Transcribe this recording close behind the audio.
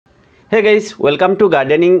Hey guys, welcome to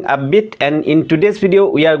Gardening Upbeat, and in today's video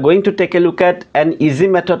we are going to take a look at an easy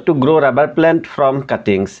method to grow rubber plant from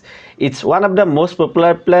cuttings. It's one of the most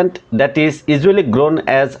popular plant that is usually grown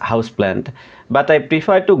as house plant, but I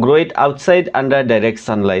prefer to grow it outside under direct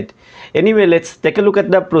sunlight. Anyway, let's take a look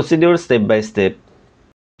at the procedure step by step.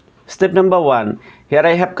 Step number 1. Here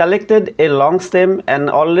I have collected a long stem and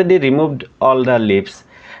already removed all the leaves.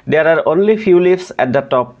 There are only few leaves at the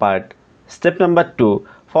top part. Step number 2.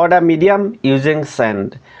 For the medium, using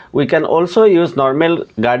sand. We can also use normal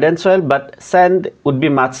garden soil, but sand would be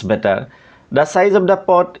much better. The size of the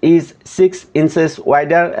pot is 6 inches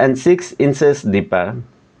wider and 6 inches deeper.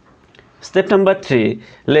 Step number 3.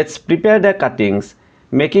 Let's prepare the cuttings,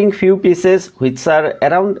 making few pieces which are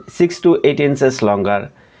around 6 to 8 inches longer.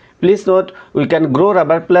 Please note, we can grow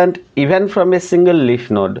rubber plant even from a single leaf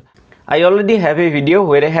node. I already have a video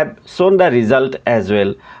where I have shown the result as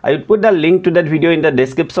well. I will put the link to that video in the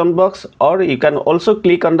description box, or you can also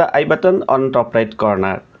click on the I button on top right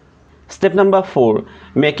corner. Step number 4.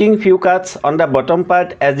 Making few cuts on the bottom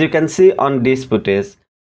part, as you can see on this footage.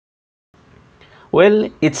 Well,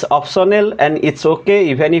 it's optional and it's okay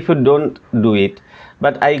even if you don't do it.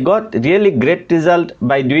 But I got really great result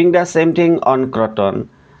by doing the same thing on croton.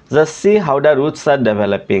 Just see how the roots are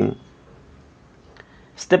developing.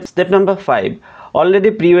 Step number 5.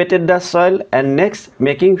 Already pre-wetted the soil, and next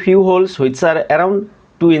making few holes which are around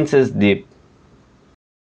 2 inches deep.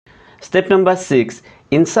 Step number 6.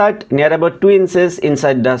 Insert near about 2 inches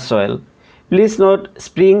inside the soil. Please note,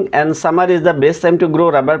 spring and summer is the best time to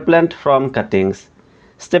grow rubber plant from cuttings.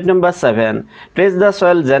 Step number 7. Press the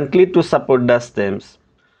soil gently to support the stems.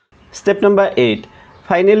 Step number 8.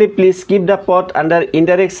 Finally, please keep the pot under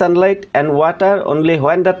indirect sunlight and water only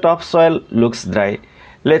when the top soil looks dry.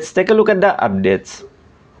 Let's take a look at the updates.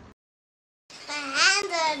 My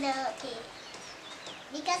hands are dirty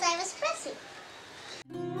because I was pressing.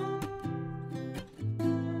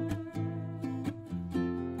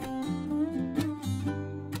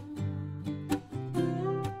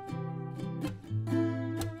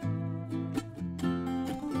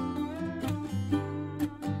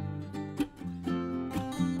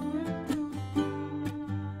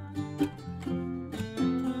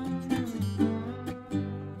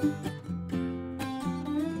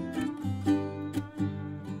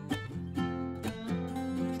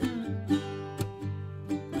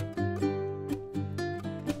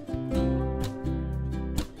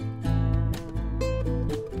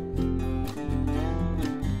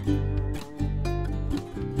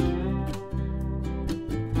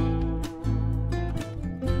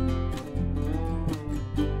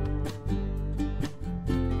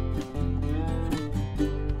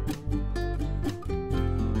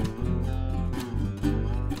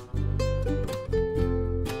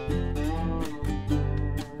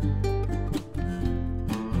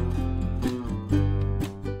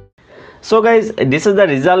 So guys, this is the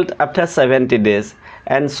result after 70 days,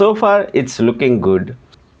 and so far it's looking good.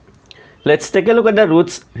 Let's take a look at the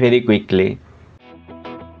roots very quickly.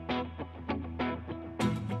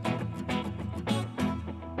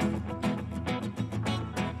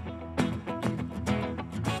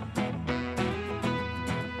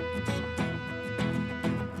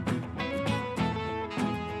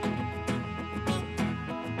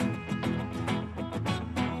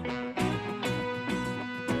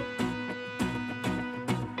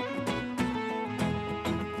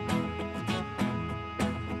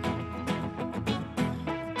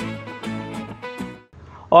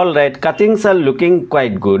 Alright, cuttings are looking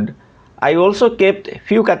quite good. I also kept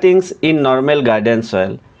few cuttings in normal garden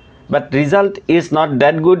soil, but result is not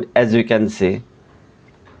that good, as you can see.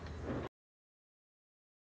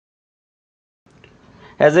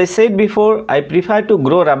 As I said before, I prefer to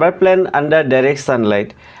grow rubber plant under direct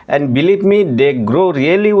sunlight, and believe me, they grow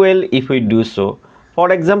really well if we do so. For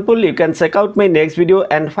example, you can check out my next video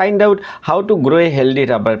and find out how to grow a healthy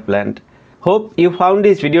rubber plant. Hope you found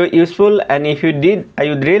this video useful, and if you did, I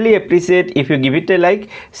would really appreciate if you give it a like,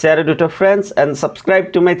 share it with your friends, and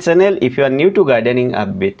subscribe to my channel if you are new to Gardening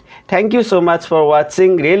Upbeat. Thank you so much for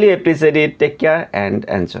watching. Really appreciate it. Take care and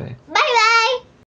enjoy. Bye.